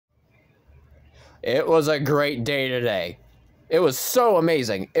It was a great day today. It was so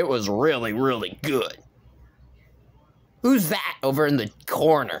amazing. It was really, really good. Who's that over in the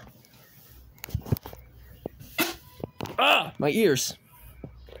corner? Ah, my ears.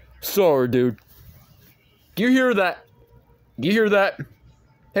 Sorry, dude. Do you hear that? Do you hear that?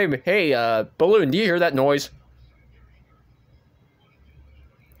 Hey, Balloon, do you hear that noise?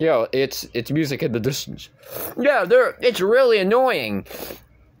 Yo, it's music in the distance. Yeah, it's really annoying.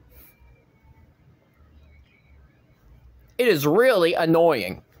 It is really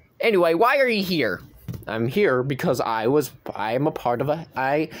annoying. Anyway, why are you here? I'm here because I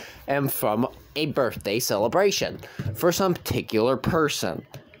am from a birthday celebration for some particular person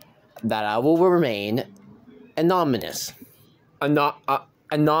that I will remain anonymous.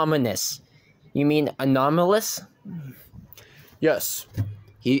 Anonymous. You mean anomalous? Yes.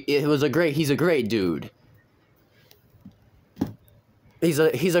 He's a great dude. He's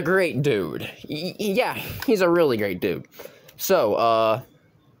a great dude. Yeah, he's a really great dude. So,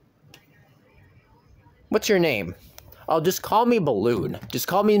 what's your name? Oh, just call me Balloon. Just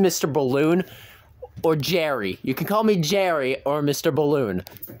call me Mr. Balloon or Jerry. You can call me Jerry or Mr. Balloon.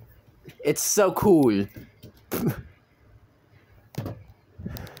 It's so cool.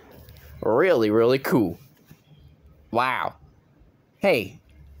 Really, really cool. Wow. Hey.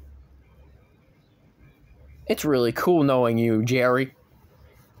 It's really cool knowing you, Jerry.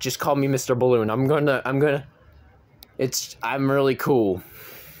 Just call me Mr. Balloon. I'm really cool.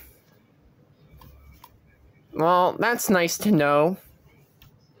 Well, that's nice to know.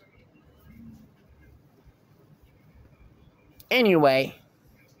 Anyway.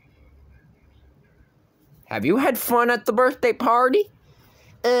 Have you had fun at the birthday party?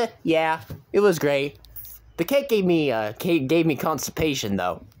 Yeah, it was great. The cake gave me constipation,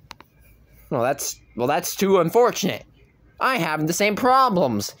 though. Well, that's too unfortunate. I have the same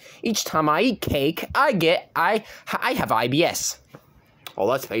problems. Each time I eat cake, I have IBS.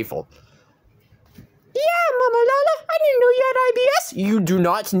 Oh, that's painful. Yeah, Mama Lala, I didn't know you had IBS. You do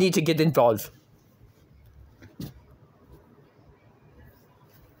not need to get involved.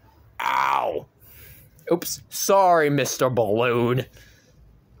 Ow. Oops, sorry, Mr. Balloon.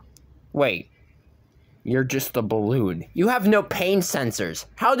 Wait, you're just a balloon. You have no pain sensors.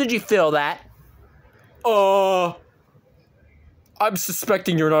 How did you feel that? I'm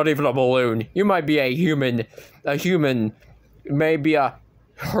suspecting you're not even a balloon. You might be a human, maybe a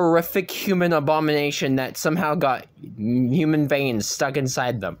horrific human abomination that somehow got human veins stuck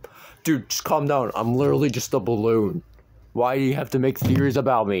inside them. Dude, just calm down. I'm literally just a balloon. Why do you have to make theories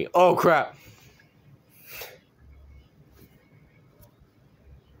about me? Oh, crap.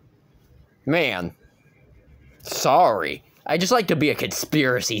 Man. Sorry. I just like to be a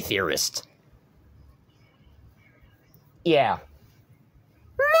conspiracy theorist. Yeah.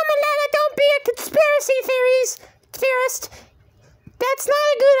 Mama Lana, don't be a conspiracy theorist. That's not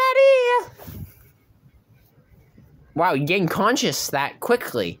a good idea. Wow, you're getting conscious that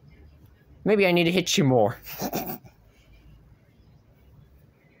quickly. Maybe I need to hit you more.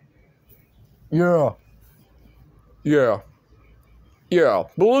 Yeah,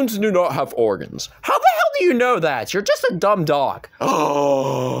 balloons do not have organs. How the hell do you know that? You're just a dumb dog.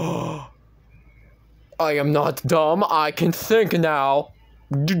 Oh, I am not dumb. I can think now.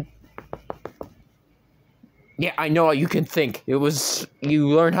 Yeah, I know you can think. You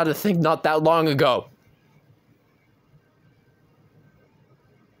learned how to think not that long ago.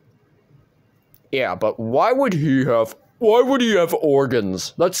 Yeah, but why would he have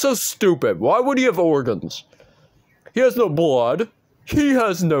organs? That's so stupid. Why would he have organs? He has no blood. He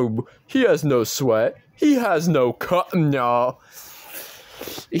has no sweat. He has no cum. No.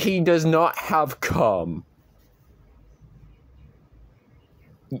 He does not have cum.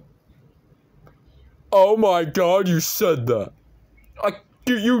 Oh my god, you said that.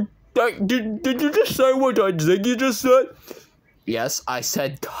 Did you just say what I think you just said? Yes, I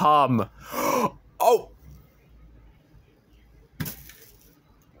said cum. Oh.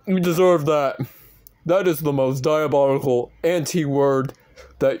 You deserve that. That is the most diabolical anti-word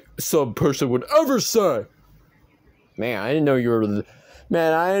that some person would ever say. Man, I didn't know you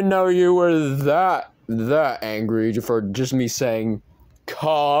were that angry for just me saying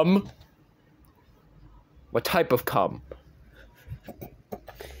cum. What type of cum?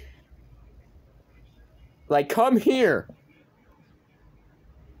 Like, come here.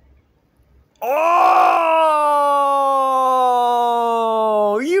 Oh,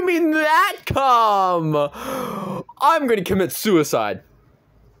 you mean that cum? I'm gonna commit suicide.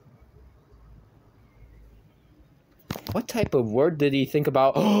 What type of word did he think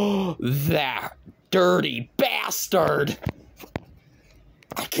about? Oh, that dirty bastard.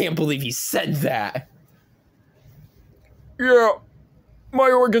 I can't believe he said that. Yeah, my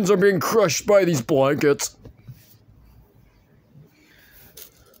organs are being crushed by these blankets.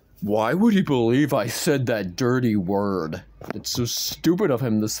 Why would he believe I said that dirty word? It's so stupid of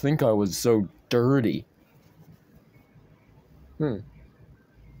him to think I was so dirty.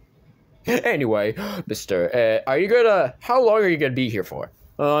 Anyway, mister, are you gonna... How long are you gonna be here for?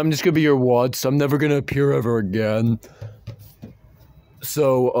 I'm just gonna be here once. I'm never gonna appear ever again.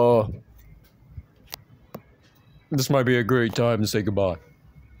 So, this might be a great time to say goodbye.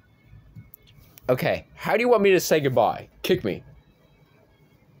 Okay, how do you want me to say goodbye? Kick me.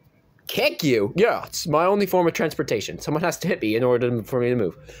 Kick you? Yeah, it's my only form of transportation. Someone has to hit me in order for me to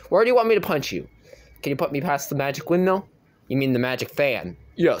move. Where do you want me to punch you? Can you put me past the magic windmill? You mean the magic fan?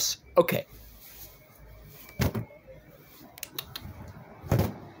 Yes. Okay.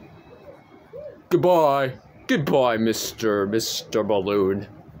 Goodbye. Goodbye, Mr. Balloon.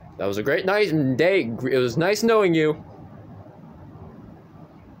 That was a great night and day. It was nice knowing you.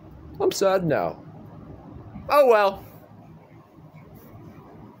 I'm sad now. Oh well.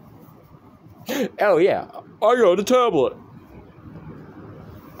 Oh yeah. I got a tablet.